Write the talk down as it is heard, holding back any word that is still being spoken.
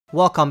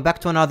Welcome back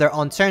to another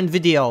Unturned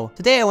video.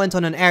 Today I went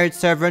on an Arid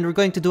server and we're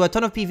going to do a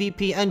ton of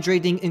PvP and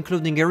raiding,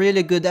 including a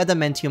really good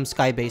Adamantium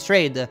Skybase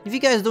raid. If you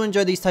guys do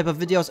enjoy these type of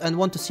videos and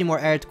want to see more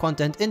Arid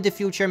content in the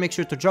future, make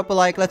sure to drop a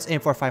like. Let's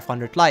aim for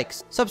 500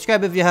 likes.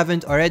 Subscribe if you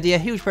haven't already. A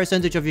huge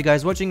percentage of you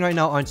guys watching right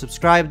now aren't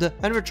subscribed,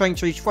 and we're trying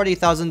to reach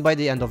 40,000 by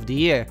the end of the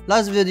year.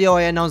 Last video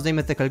I announced a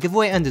mythical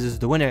giveaway and this is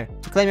the winner.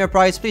 To claim your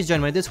prize, please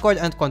join my Discord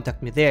and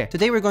contact me there.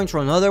 Today we're going to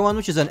run another one,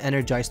 which is an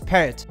energized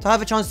parrot. To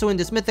have a chance to win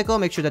this mythical,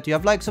 make sure that you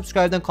have liked,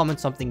 subscribed, and comment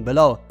something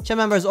below.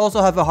 Channel members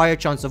also have a higher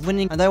chance of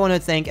winning, and I want to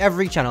thank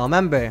every channel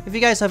member. If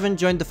you guys haven't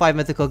joined the 5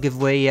 mythical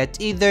giveaway yet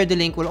either, the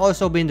link will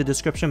also be in the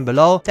description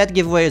below. That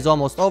giveaway is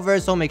almost over,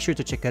 so make sure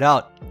to check it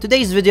out.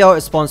 Today's video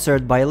is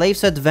sponsored by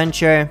Life's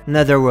Adventure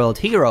Netherworld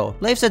Hero.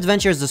 Life's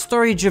Adventure is a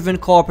story-driven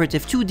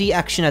cooperative 2D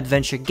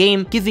action-adventure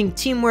game, giving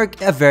teamwork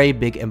a very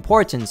big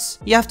importance.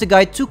 You have to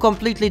guide 2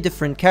 completely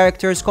different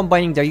characters,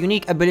 combining their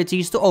unique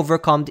abilities to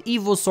overcome the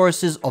evil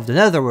sources of the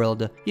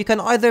Netherworld. You can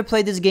either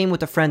play this game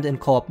with a friend in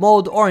co-op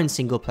mode or in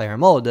single-player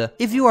mode.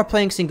 If you are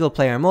playing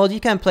single-player mode, you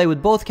can play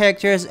with both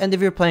characters, and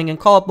if you're playing in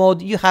co-op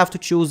mode, you have to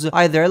choose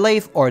either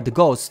Leif or the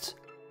Ghost.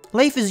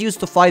 Leif is used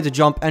to fight,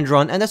 jump, and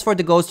run, and as for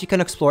the Ghost, you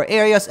can explore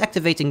areas,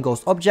 activating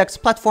ghost objects,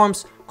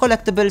 platforms,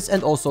 collectibles,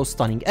 and also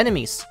stunning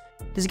enemies.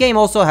 This game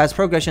also has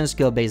progression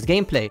skill-based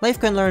gameplay. Leif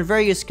can learn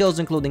various skills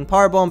including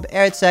power bomb,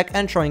 air attack,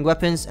 and throwing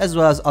weapons, as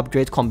well as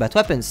upgrade combat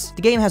weapons.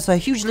 The game has a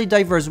hugely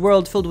diverse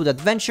world filled with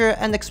adventure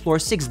and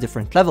explores 6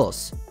 different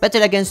levels.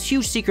 Battle against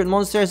huge secret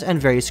monsters and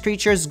various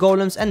creatures,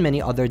 golems, and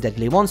many other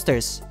deadly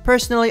monsters.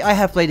 Personally, I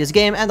have played this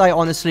game and I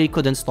honestly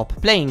couldn't stop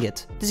playing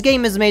it. This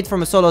game is made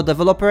from a solo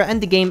developer and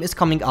the game is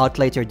coming out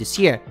later this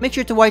year. Make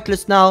sure to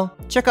whitelist now,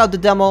 check out the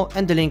demo,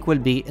 and the link will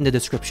be in the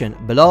description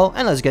below,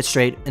 and let's get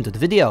straight into the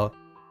video.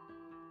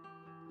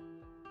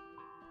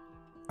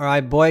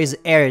 Alright boys,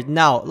 Arid.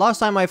 Now, last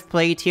time I've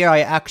played here,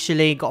 I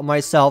actually got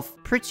myself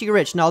pretty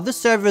rich. Now, this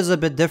server is a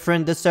bit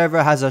different. This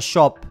server has a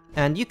shop,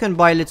 and you can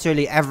buy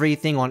literally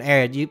everything on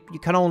Arid. You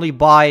can only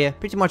buy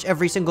pretty much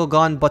every single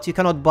gun, but you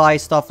cannot buy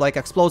stuff like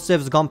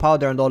explosives,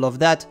 gunpowder, and all of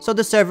that. So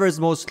the server is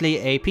mostly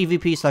a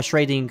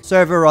PvP/raiding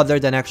server rather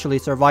than actually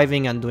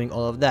surviving and doing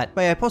all of that.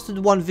 But I posted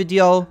one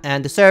video,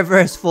 and the server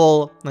is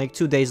full like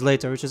 2 days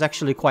later, which is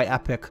actually quite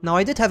epic. Now,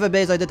 I did have a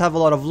base, I did have a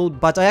lot of loot,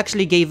 but I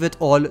actually gave it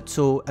all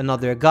to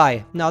another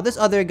guy. Now, this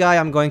other guy,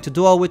 I'm going to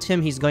duel with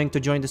him. He's going to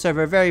join the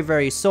server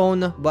very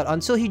soon, but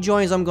until he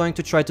joins, I'm going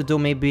to try to do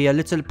maybe a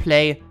little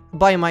play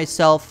by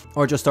myself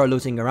or just start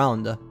looting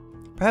around.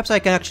 Perhaps I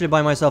can actually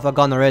buy myself a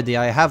gun already.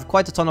 I have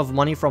quite a ton of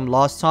money from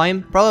last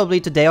time.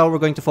 Probably today all we're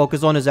going to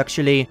focus on is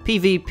actually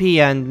PvP,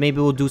 and maybe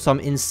we'll do some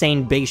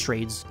insane base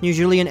raids.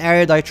 Usually in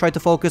Arid I try to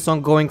focus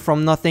on going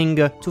from nothing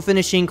to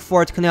finishing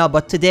Fort Canal,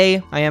 but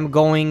today I am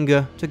going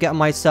to get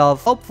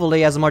myself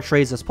hopefully as much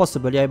raids as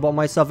possible. Yeah, I bought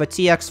myself a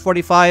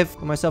TX-45,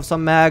 got myself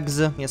some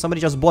mags. Yeah,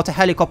 somebody just bought a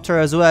helicopter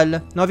as well.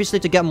 Now obviously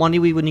to get money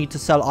we would need to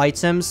sell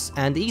items,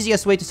 and the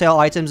easiest way to sell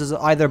items is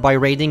either by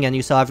raiding and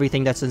you sell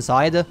everything that's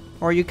inside,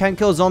 or you can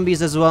kill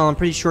zombies as well. I'm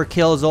pretty sure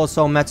kills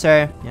also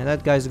matter. Yeah,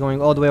 that guy's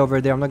going all the way over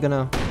there. I'm not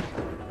gonna...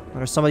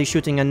 There's somebody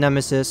shooting a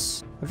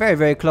nemesis.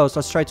 Very close.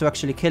 Let's try to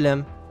actually kill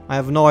him. I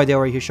have no idea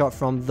where he shot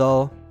from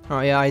though. Oh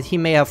yeah, he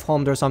may have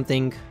homed or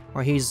something.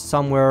 Or he's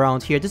somewhere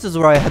around here. This is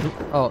where I had...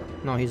 Oh,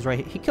 no, he's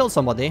right. He killed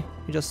somebody.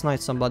 He just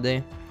sniped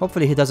somebody.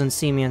 Hopefully he doesn't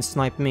see me and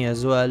snipe me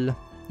as well.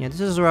 Yeah,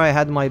 this is where I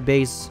had my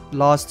base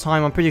last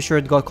time. I'm pretty sure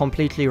it got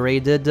completely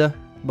raided.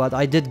 But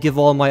I did give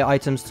all my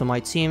items to my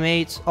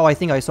teammate. Oh, I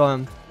think I saw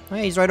him. Oh,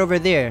 yeah, he's right over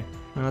there.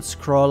 Let's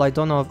scroll. I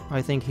don't know if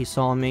I think he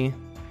saw me.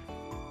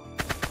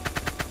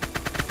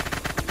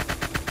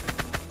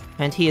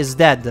 And he is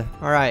dead.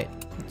 Alright.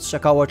 Let's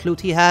check out what loot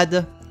he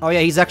had. Oh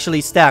yeah, he's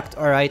actually stacked.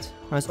 Alright.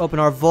 Let's open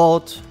our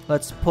vault.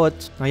 Let's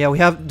put... Oh yeah, we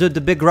have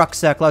the big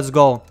rucksack. Let's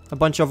go. A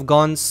bunch of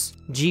guns.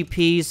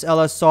 GPs,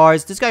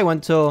 LSRs. This guy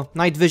went to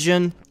night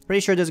vision. Pretty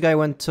sure this guy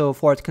went to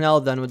Fort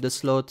Canal then with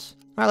this loot.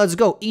 Alright, let's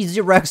go.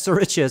 Easy rags to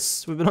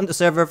riches. We've been on the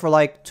server for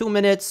like 2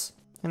 minutes.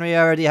 And we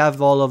already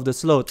have all of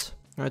this loot.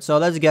 Alright, so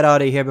let's get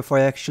out of here before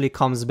he actually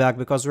comes back,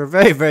 because we're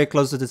very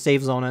close to the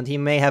safe zone and he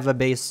may have a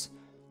base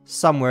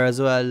somewhere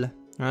as well.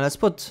 Alright, let's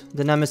put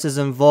the nemesis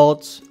in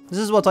vault. This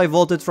is what I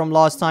vaulted from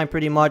last time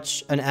pretty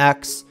much. An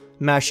axe,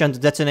 mash,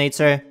 and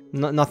detonator.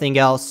 Nothing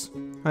else.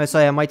 Alright, so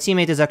yeah, my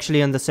teammate is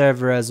actually in the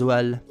server as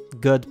well.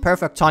 Good,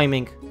 perfect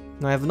timing.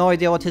 I have no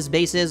idea what his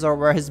base is or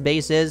where his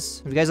base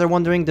is. If you guys are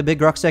wondering, the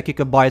big rucksack, you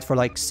could buy it for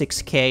like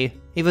 6k.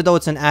 Even though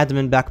it's an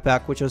admin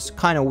backpack, which is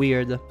kind of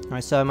weird.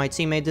 Alright, so my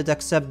teammate did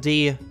accept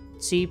the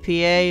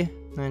TPA,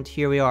 and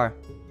here we are.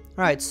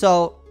 Alright,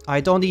 so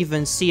I don't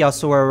even see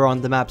us where we're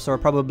on the map, so we're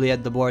probably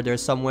at the border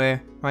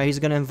somewhere. Alright, he's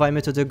gonna invite me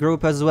to the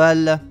group as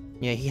well.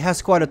 Yeah, he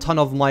has quite a ton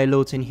of my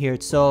loot in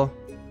here, so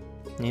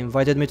he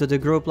invited me to the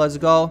group. Let's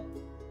go.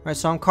 Alright,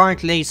 so I'm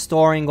currently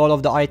storing all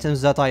of the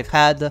items that I've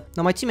had.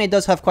 Now, my teammate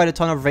does have quite a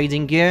ton of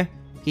raiding gear.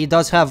 He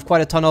does have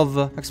quite a ton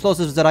of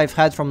explosives that I've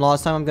had from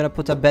last time. I'm gonna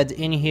put a bed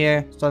in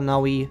here, so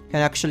now we can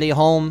actually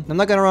home. I'm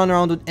not gonna run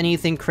around with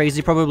anything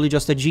crazy, probably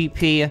just a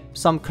GP,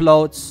 some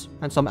clothes,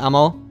 and some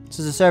ammo.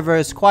 Since the server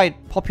is quite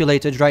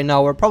populated right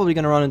now, we're probably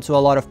gonna run into a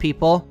lot of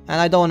people, and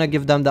I don't want to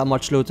give them that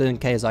much loot in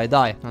case I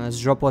die. Now let's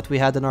drop what we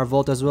had in our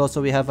vault as well,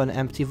 so we have an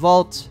empty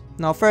vault.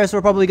 Now first, we're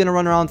probably gonna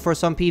run around for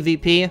some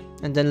PvP,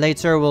 and then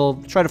later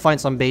we'll try to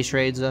find some base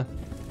raids.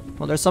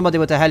 Well, there's somebody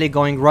with a heli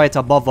going right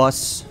above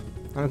us.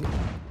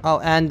 Oh,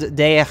 and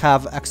they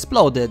have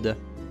exploded.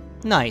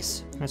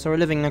 Nice. Right, so we're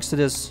living next to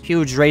this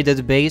huge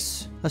raided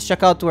base. Let's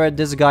check out where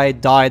this guy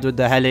died with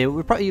the heli.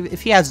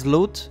 If he has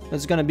loot,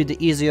 it's gonna be the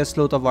easiest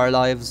loot of our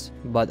lives.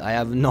 But I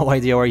have no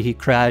idea where he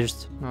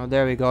crashed. Oh,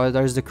 there we go.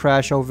 There's the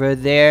crash over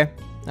there.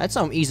 That's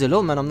some easy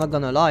loot, man. I'm not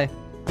gonna lie.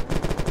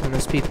 And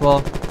there's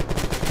people.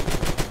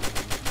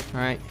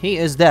 Alright, he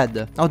is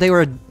dead. Oh, they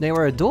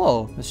were a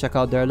duo. Let's check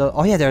out their loot.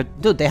 Oh yeah,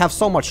 dude, they have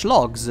so much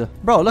logs.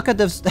 Bro, look at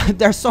this.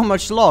 There's so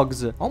much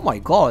logs. Oh my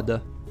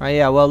god. Alright,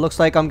 yeah, well, looks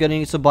like I'm gonna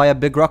need to buy a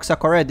big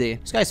rucksack already.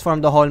 This guy's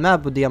farmed the whole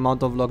map with the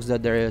amount of logs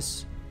that there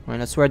is. Alright,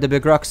 let's wear the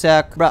big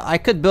rucksack. Bro, I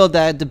could build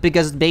the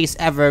biggest base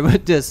ever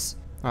with this.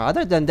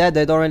 Other than that,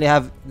 they don't really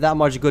have that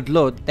much good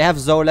loot. They have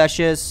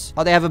Zolashes.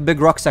 Oh, they have a big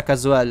rucksack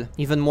as well.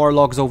 Even more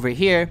logs over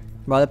here.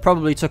 But it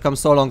probably took them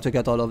so long to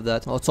get all of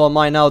that. Well, it's all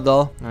mine now,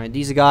 though. Alright,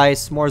 these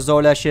guys. More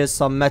Zolashes,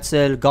 some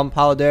metal,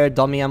 gunpowder,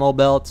 dummy ammo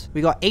belt.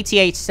 We got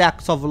 88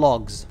 sacks of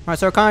logs. Alright,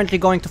 so we're currently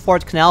going to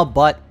Fort Canal,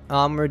 but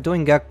we're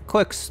doing a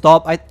quick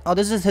stop. Oh,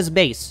 this is his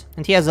base.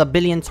 And he has a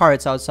billion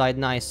turrets outside.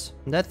 Nice.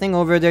 That thing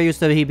over there used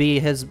to be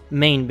his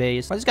main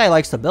base. But this guy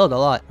likes to build a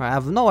lot. I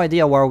have no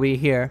idea why we're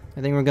here.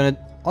 I think we're gonna...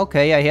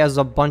 Okay, yeah, he has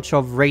a bunch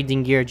of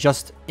raiding gear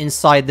just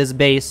inside this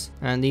base.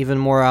 And even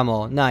more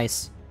ammo.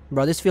 Nice.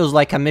 Bro, this feels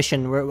like a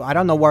mission. I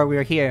don't know why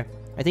we're here.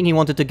 I think he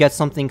wanted to get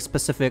something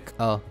specific.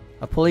 Oh,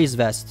 a police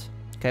vest.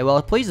 Okay,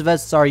 well, police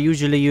vests are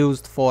usually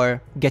used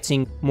for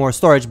getting more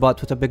storage, but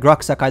with a big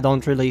rucksack, I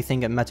don't really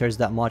think it matters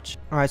that much.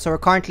 Alright, so we're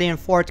currently in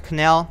Fort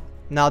Canal.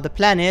 Now, the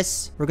plan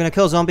is, we're gonna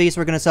kill zombies,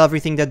 we're gonna sell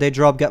everything that they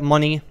drop, get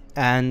money,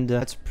 and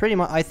that's pretty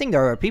much... I think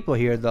there are people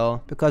here,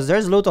 though, because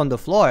there's loot on the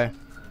floor.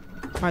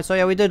 Alright, so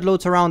yeah, we did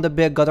loot around a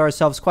bit, got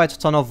ourselves quite a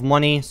ton of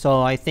money,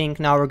 so I think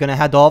now we're gonna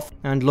head off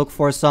and look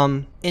for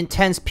some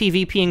intense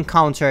PvP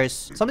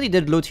encounters. Somebody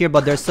did loot here,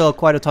 but there's still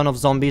quite a ton of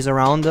zombies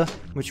around,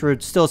 which we're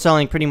still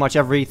selling pretty much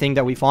everything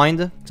that we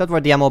find, except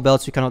for the ammo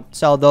belts. We cannot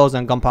sell those,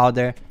 and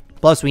gunpowder,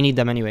 plus we need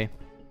them anyway.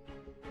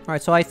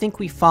 Alright, so I think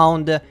we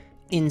found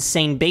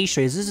insane base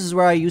raids. This is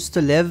where I used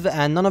to live,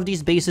 and none of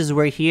these bases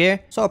were here,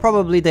 so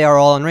probably they are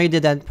all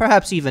unraided and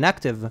perhaps even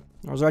active.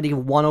 There's already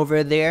one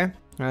over there.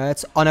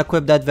 Let's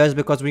unequip that vest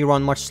because we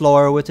run much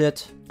slower with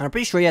it. And I'm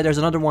pretty sure, yeah, there's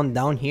another one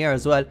down here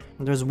as well.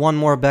 And there's one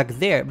more back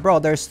there. Bro,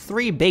 there's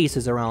 3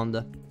 bases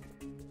around.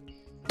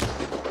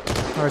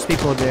 There's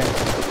people there.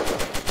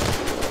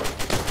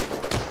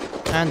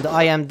 And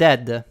I am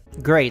dead.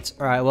 Great.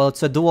 Alright, well,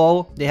 it's a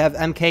duo. They have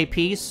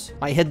MKPs.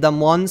 I hit them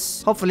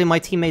once. Hopefully my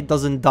teammate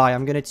doesn't die.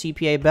 I'm gonna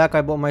TPA back.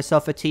 I bought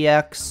myself a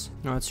TX.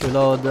 Now let's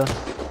reload.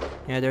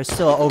 Yeah, they're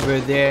still over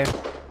there.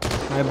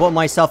 I bought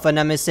myself a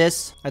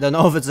Nemesis. I don't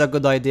know if it's a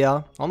good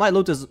idea. All my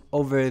loot is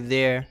over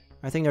there.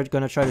 I think they're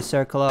gonna try to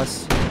circle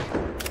us.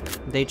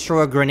 They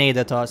threw a grenade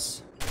at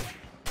us.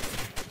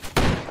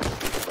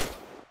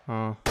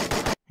 Oh,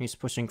 he's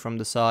pushing from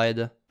the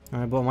side.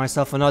 I bought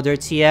myself another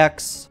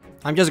TX.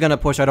 I'm just gonna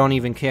push, I don't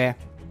even care.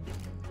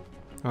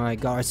 Alright,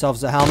 got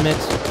ourselves a helmet.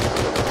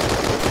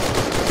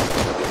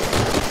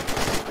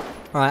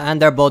 Alright,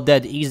 and they're both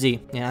dead. Easy.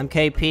 Yeah,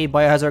 MKP,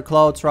 biohazard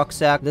clothes,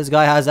 rucksack. This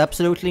guy has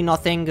absolutely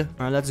nothing.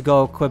 Alright, let's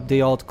go equip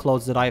the old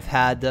clothes that I've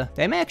had.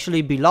 They may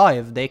actually be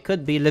live. They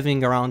could be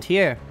living around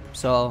here.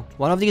 So,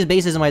 one of these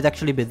bases might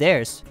actually be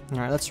theirs.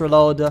 Alright, let's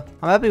reload. I'm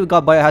happy we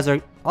got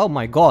biohazard. Oh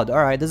my god.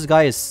 Alright, this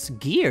guy is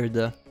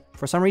geared.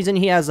 For some reason,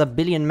 he has a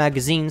billion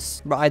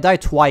magazines. But I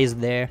died twice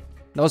there.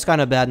 That was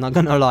kind of bad, not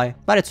gonna lie.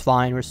 But it's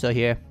fine, we're still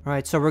here.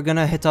 Alright, so we're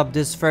gonna hit up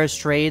this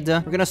first raid. We're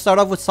gonna start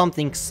off with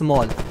something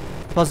small.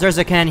 Plus, there's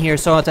a can here,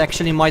 so it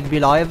actually might be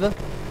live.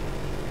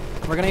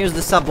 We're gonna use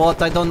the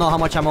sabot. I don't know how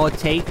much ammo it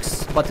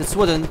takes, but it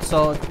wouldn't,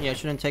 so yeah, it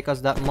shouldn't take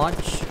us that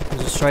much.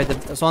 Let's destroy it.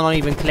 This one not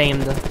even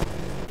claimed.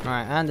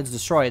 Alright, and it's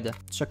destroyed.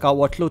 Let's check out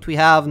what loot we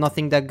have.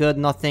 Nothing that good,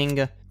 nothing.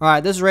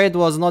 Alright, this raid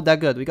was not that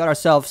good. We got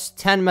ourselves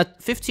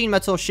 15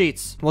 metal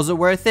sheets. Was it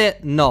worth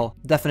it? No,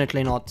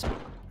 definitely not.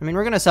 I mean,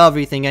 we're gonna sell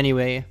everything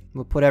anyway.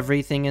 We'll put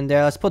everything in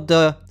there. Let's put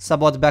the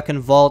sabot back in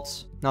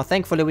vault. Now,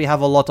 thankfully, we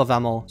have a lot of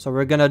ammo. So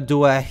we're gonna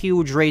do a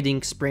huge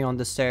raiding spree on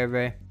the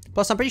server.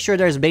 Plus, I'm pretty sure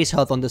there's base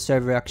health on the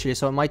server, actually.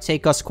 So it might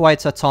take us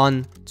quite a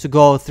ton to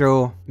go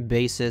through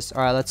bases.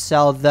 Alright, let's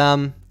sell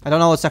them. I don't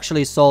know what's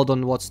actually sold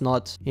and what's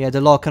not. Yeah,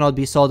 the log cannot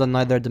be sold and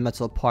neither the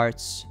metal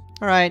parts.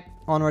 Alright,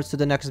 onwards to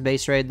the next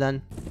base raid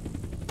then.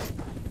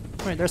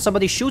 Alright, there's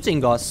somebody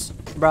shooting us.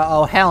 Bro,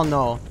 oh hell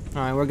no.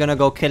 Alright, we're gonna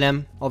go kill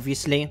him,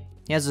 obviously.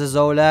 He has a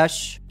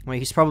Zolash. Wait,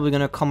 he's probably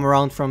gonna come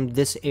around from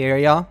this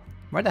area.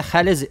 Where the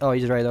hell is he? Oh,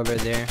 he's right over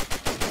there.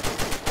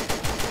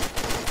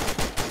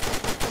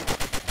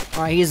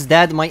 Alright, he's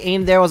dead. My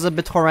aim there was a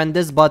bit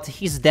horrendous, but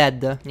he's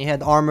dead. He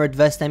had armored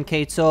vest,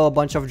 MK2, a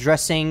bunch of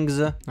dressings.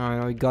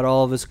 Alright, we got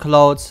all of his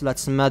clothes.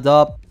 Let's med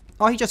up.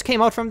 Oh, he just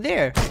came out from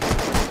there.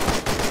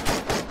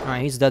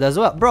 Alright, he's dead as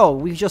well. Bro,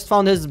 we just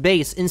found his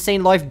base.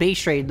 Insane Life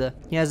base raid.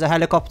 He has a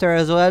helicopter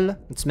as well.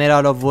 It's made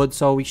out of wood,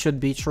 so we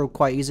should be through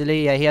quite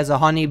easily. Yeah, he has a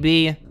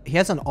honeybee. He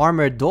has an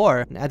armored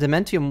door. An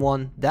adamantium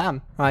one.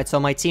 Damn. Alright, so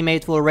my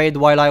teammate will raid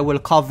while I will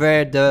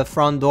cover the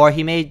front door.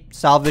 He may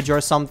salvage or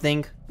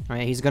something.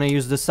 Alright, he's gonna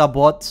use the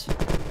sub-bot.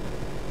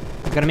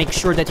 I'm gonna make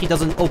sure that he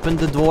doesn't open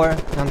the door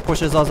and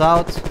pushes us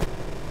out.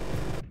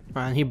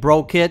 And he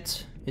broke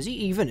it. Is he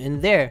even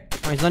in there?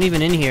 Oh, he's not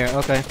even in here.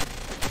 Okay.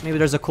 Maybe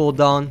there's a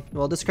cooldown.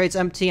 Well, this crate's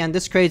empty and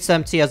this crate's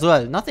empty as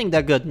well. Nothing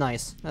that good.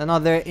 Nice.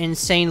 Another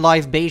Insane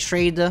Life base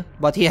raid.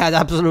 But he had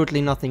absolutely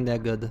nothing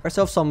that good.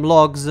 Ourselves some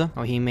logs. Oh,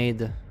 he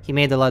made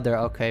a ladder.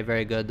 Okay,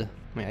 very good.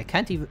 Wait, I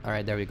can't even...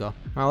 Alright, there we go.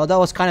 Well, that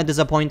was kind of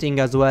disappointing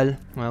as well.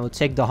 Well, we'll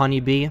take the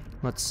honeybee.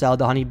 Let's sell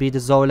the honeybee, the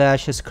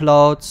Zolash, his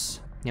clothes.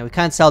 Yeah, we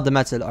can't sell the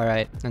metal,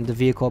 alright. And the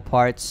vehicle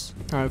parts.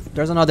 Alright,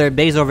 there's another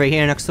base over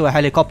here next to a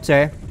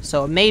helicopter.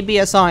 So maybe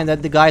a sign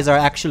that the guys are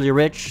actually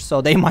rich.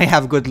 So they might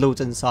have good loot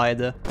inside.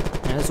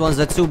 And this one's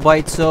a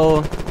 2x,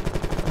 so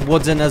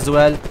wooden as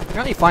well. You can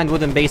only find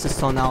wooden bases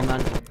till now,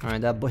 man.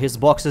 Alright, his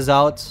box is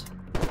out.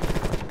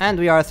 And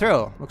we are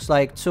through. Looks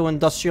like 2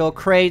 industrial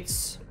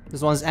crates.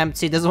 This one's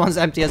empty. This one's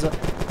empty as well.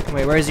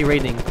 Wait, where is he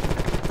raiding?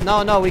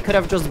 No, we could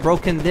have just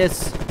broken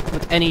this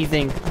with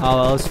anything. Oh,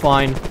 well, it's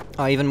fine.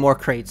 Oh, even more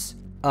crates.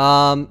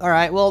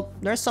 Alright, well,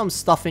 there's some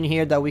stuff in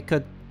here that we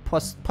could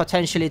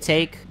potentially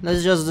take.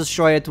 Let's just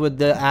destroy it with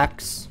the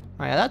axe.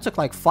 Alright, that took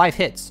like 5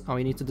 hits. Oh,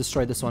 we need to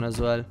destroy this one as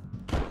well.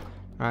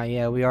 Alright,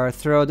 yeah, we are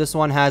through. This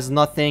one has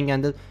nothing,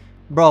 and...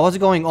 Bro, what's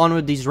going on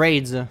with these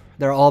raids?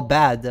 They're all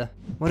bad.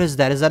 What is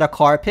that? Is that a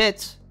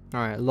carpet?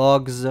 Alright,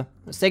 logs.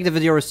 Let's take the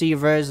video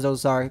receivers.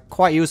 Those are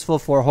quite useful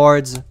for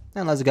hordes.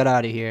 And let's get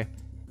out of here.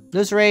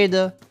 This raid...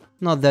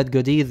 not that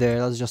good either.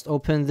 Let's just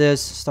open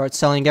this, start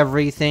selling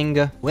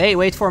everything.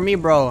 Wait for me,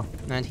 bro.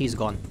 And he's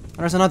gone.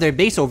 There's another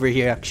base over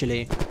here,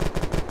 actually.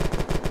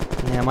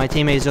 Yeah, my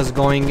teammate is just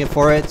going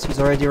for it. He's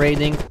already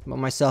raiding. Got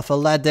myself a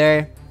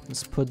ladder.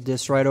 Let's put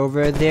this right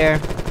over there.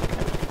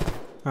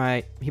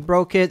 Alright, he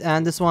broke it.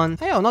 And this one,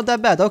 hey, oh, not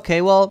that bad.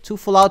 Okay, well, 2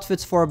 full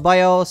outfits for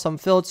bio, some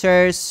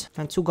filters,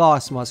 and 2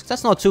 gas masks.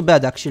 That's not too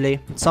bad, actually.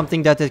 It's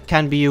something that it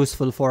can be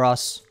useful for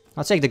us.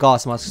 I'll take the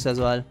gas masks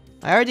as well.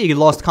 I already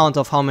lost count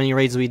of how many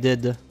raids we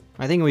did.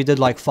 I think we did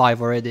like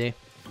 5 already.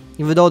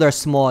 Even though they're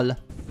small.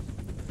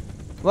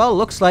 Well,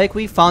 looks like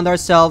we found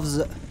ourselves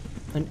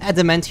an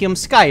adamantium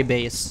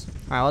skybase.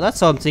 Alright, well that's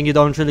something you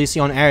don't really see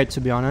on Arid,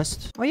 to be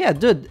honest. Oh yeah,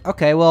 dude.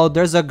 Okay, well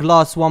there's a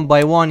glass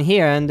 1x1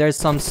 here and there's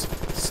some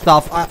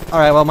stuff.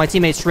 Alright, well my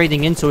teammate's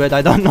raiding into it.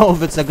 I don't know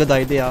if it's a good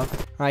idea.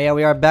 Alright, yeah,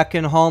 we are back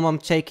in home. I'm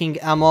taking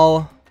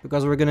ammo.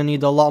 Because we're gonna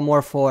need a lot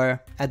more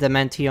for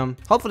adamantium.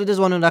 Hopefully this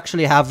one will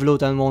actually have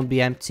loot and won't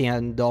be empty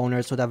and the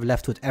owners would have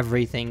left with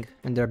everything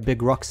in their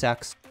big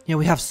rucksacks. Yeah,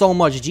 we have so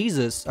much,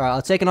 Jesus. Alright,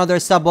 I'll take another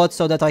sub-bot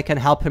so that I can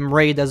help him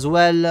raid as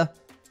well.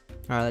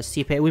 Alright, let's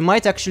see. We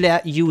might actually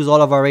use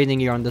all of our raiding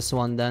gear on this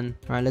one then.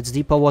 Alright, let's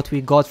depot what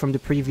we got from the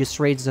previous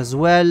raids as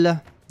well.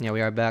 Yeah,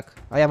 we are back.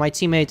 Oh yeah, my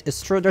teammate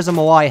is true. There's a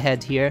Moai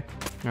head here.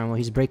 Alright, well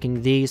he's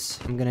breaking these.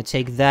 I'm gonna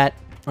take that.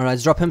 Alright,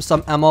 let's drop him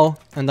some ammo,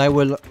 and I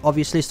will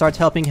obviously start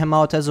helping him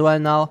out as well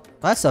now.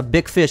 That's a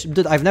big fish.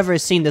 Dude, I've never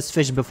seen this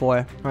fish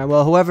before. Alright,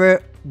 well,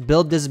 whoever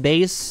built this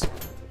base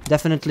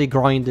definitely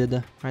grinded.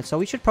 Alright, so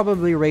we should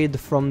probably raid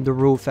from the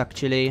roof,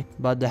 actually.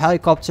 But the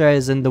helicopter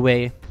is in the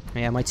way.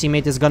 Yeah, my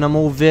teammate is gonna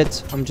move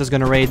it. I'm just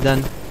gonna raid then.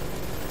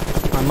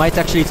 It might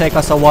actually take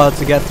us a while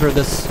to get through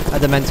this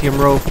adamantium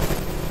roof.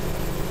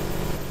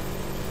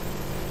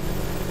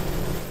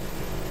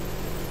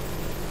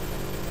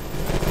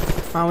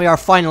 And we are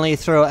finally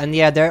through, and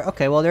yeah,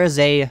 okay, well, there's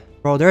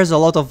a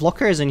lot of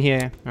lockers in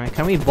here. Alright,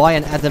 can we buy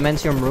an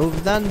adamantium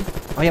roof then?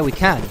 Oh yeah, we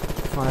can.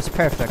 Oh, that's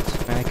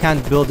perfect. I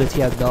can't build it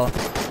yet, though.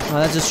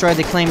 Let's destroy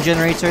the claim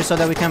generator so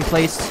that we can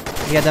place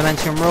the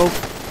adamantium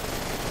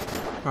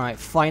roof. Alright,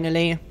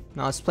 finally.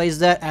 Now let's place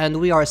that, and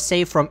we are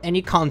safe from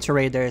any counter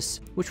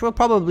raiders, which will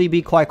probably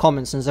be quite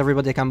common since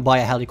everybody can buy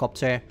a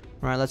helicopter.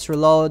 Alright, let's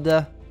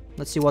reload.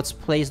 Let's see what's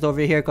placed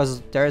over here,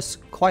 because there's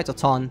quite a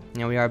ton.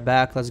 Yeah, we are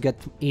back. Let's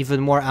get even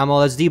more ammo.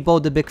 Let's depot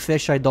the big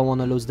fish. I don't want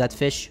to lose that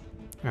fish.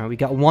 Alright, we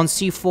got 1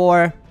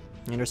 C4.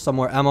 And there's some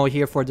more ammo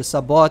here for the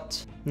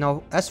sub-bot.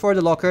 Now, as for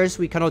the lockers,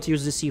 we cannot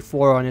use the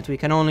C4 on it. We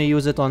can only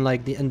use it on,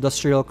 like, the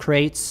industrial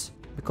crates.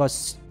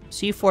 Because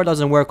C4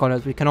 doesn't work on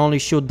it. We can only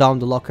shoot down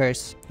the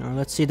lockers. Now,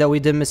 let's see that we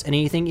didn't miss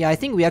anything. Yeah, I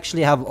think we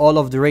actually have all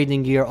of the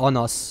raiding gear on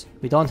us.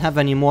 We don't have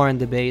any more in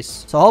the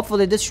base. So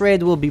hopefully this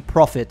raid will be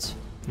profit.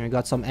 We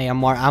got some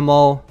AMR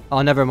ammo.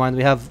 Oh, never mind.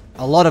 We have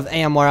a lot of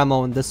AMR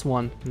ammo in this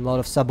one. A lot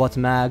of sub-bot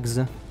mags.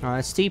 Alright,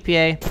 it's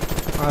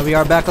TPA. Alright, we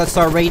are back. Let's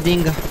start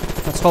raiding.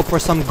 Let's hope for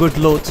some good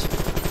loot.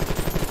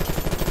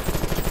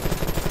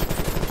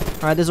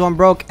 Alright, this one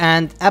broke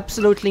and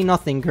absolutely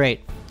nothing.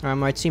 Great. Alright,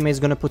 my teammate is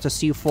gonna put a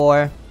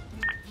C4.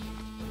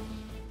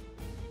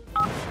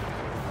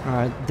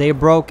 Alright, they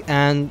broke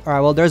and...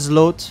 Alright, well, there's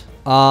loot.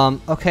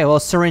 Okay, well,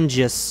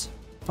 syringes.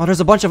 Oh,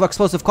 there's a bunch of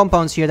explosive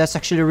compounds here. That's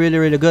actually really,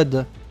 really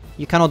good.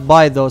 You cannot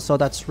buy those, so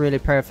that's really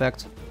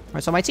perfect.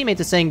 Alright, so my teammate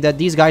is saying that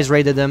these guys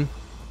raided him.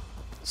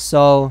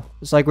 So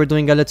it's like we're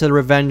doing a little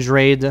revenge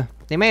raid.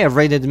 They may have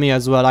raided me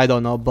as well, I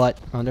don't know, but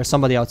there's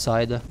somebody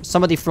outside.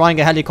 Somebody flying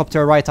a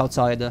helicopter right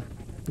outside.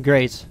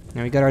 Great.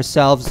 Now we got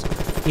ourselves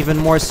even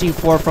more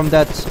C4 from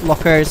that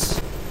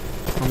lockers.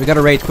 And we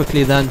gotta raid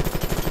quickly then,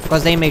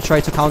 because they may try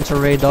to counter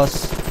raid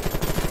us.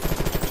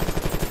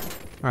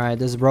 Alright,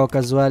 this broke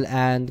as well.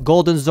 And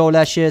golden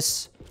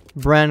Zolashes,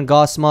 brand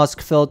gas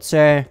mask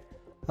filter,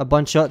 a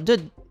bunch of...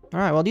 Dude,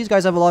 alright, well these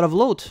guys have a lot of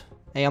loot.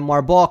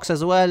 AMR box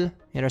as well.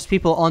 Yeah, there's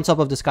people on top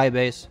of the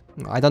skybase.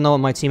 I don't know what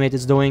my teammate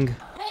is doing.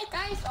 Hey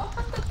guys,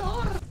 open the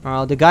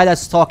door. The guy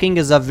that's talking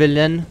is a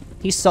villain.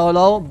 He's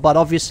solo, but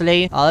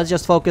obviously, let's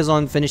just focus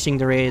on finishing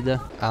the raid.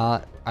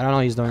 I don't know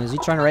what he's doing. Is he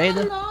trying to raid?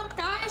 Open the door,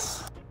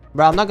 guys.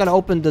 Bro, I'm not gonna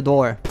open the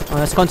door.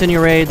 Let's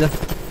continue raid.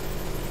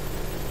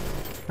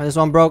 This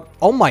one broke.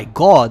 Oh my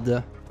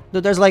god.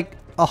 Dude, there's like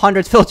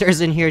 100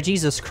 filters in here.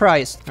 Jesus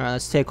Christ. Alright,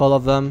 let's take all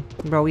of them.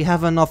 Bro, we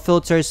have enough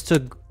filters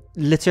to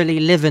literally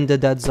live in the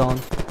dead zone.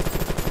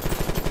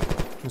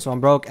 This one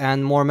broke,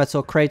 and more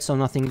metal crates, so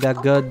nothing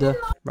that good.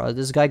 Bro,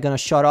 this guy gonna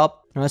shut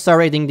up. Let's start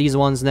raiding these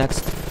ones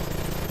next.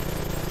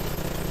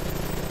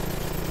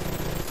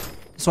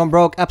 This one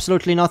broke,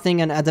 absolutely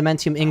nothing, an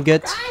adamantium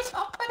ingot. Guys,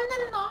 open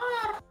the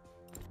door.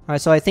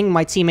 Alright, so I think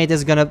my teammate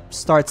is gonna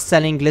start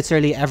selling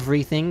literally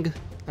everything.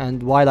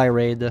 And while I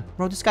raid.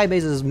 Bro, this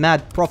skybase is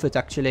mad profit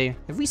actually.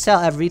 If we sell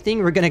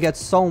everything, we're gonna get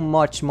so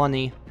much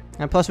money.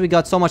 And plus we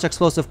got so much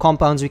explosive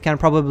compounds, we can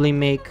probably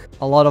make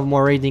a lot of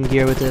more raiding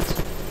gear with it.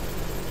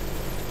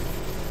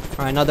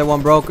 Alright, another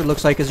one broke. It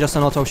looks like it's just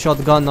an auto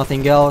shotgun,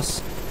 nothing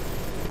else.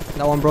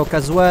 That one broke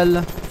as well.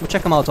 We'll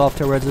check them out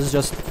afterwards. Let's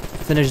just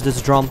finish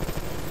this drum.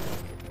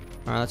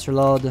 Alright, let's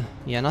reload.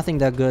 Yeah, nothing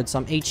that good.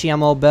 Some HE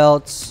ammo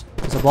belts.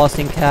 There's a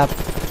blasting cap.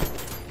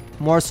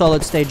 More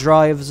solid state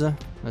drives.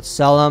 Let's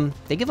sell them.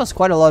 They give us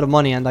quite a lot of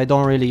money and I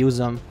don't really use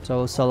them. So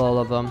we'll sell all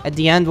of them. At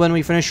the end, when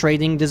we finish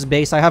raiding this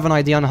base, I have an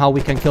idea on how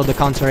we can kill the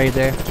counter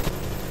raider.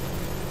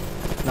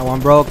 That one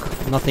broke.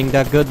 Nothing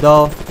that good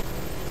though.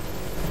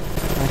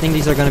 I think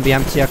these are going to be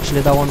empty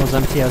actually. That one was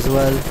empty as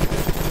well.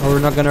 Or we're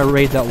not going to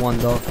raid that one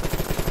though.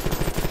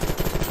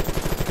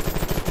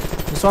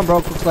 This one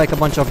broke. Looks like a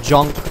bunch of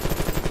junk.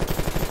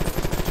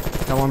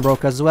 That one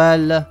broke as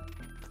well.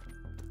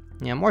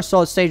 Yeah, more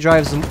solid state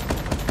drives.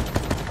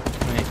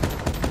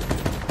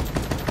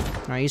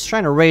 Alright, he's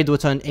trying to raid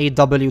with an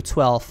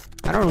AW12.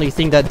 I don't really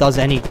think that does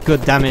any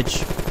good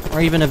damage. Or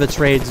even if it's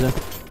raids.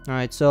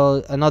 Alright,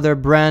 so another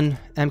brand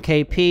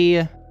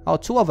MKP. Oh,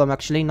 two of them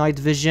actually. Night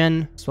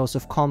vision.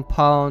 Explosive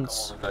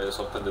compounds.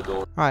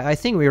 Alright, I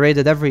think we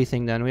raided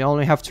everything then. We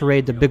only have to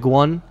raid the big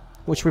one.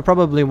 Which we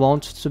probably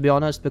won't, to be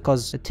honest.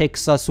 Because it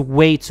takes us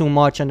way too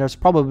much. And there's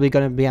probably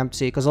going to be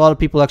empty. Because a lot of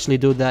people actually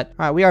do that.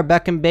 Alright, we are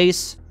back in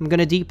base. I'm going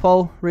to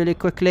depot really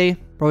quickly.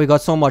 Bro, we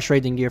got so much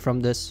raiding gear from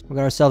this. We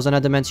got ourselves an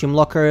adamantium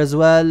locker as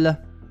well.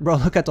 Bro,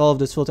 look at all of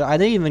this filter. I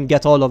didn't even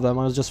get all of them.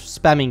 I was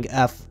just spamming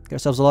F. Got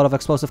ourselves a lot of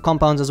explosive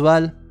compounds as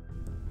well.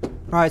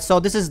 Alright, so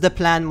this is the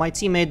plan. My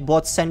teammate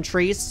bought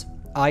sentries.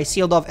 I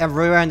sealed off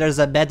everywhere and there's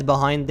a bed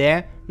behind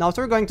there. Now what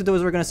we're going to do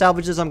is we're going to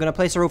salvage this. I'm going to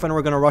place a roof and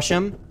we're going to rush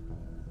him.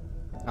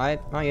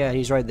 Alright. Oh yeah,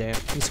 he's right there.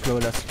 He's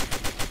clueless.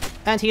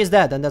 And he is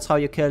dead, and that's how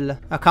you kill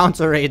a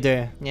counter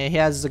raider. Yeah, he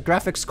has a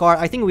graphics card.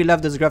 I think we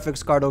left this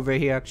graphics card over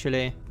here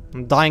actually.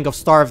 I'm dying of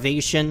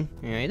starvation.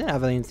 Yeah, he didn't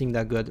have anything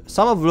that good.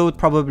 Some of loot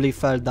probably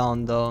fell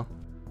down though.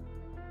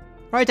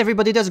 Alright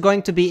everybody, that's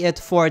going to be it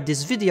for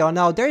this video.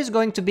 Now, there is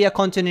going to be a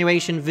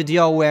continuation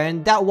video where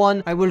in that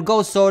one, I will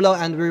go solo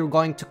and we're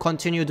going to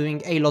continue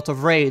doing a lot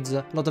of raids.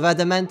 A lot of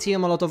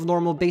adamantium, a lot of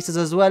normal bases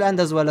as well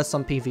as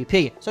some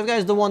PvP. So if you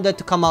guys do want that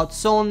to come out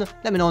soon,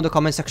 let me know in the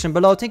comment section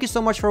below. Thank you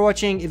so much for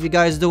watching. If you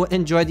guys do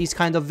enjoy these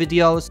kind of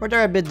videos, or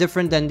they're a bit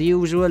different than the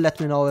usual, let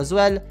me know as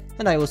well.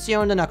 And I will see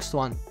you in the next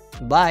one.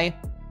 Bye!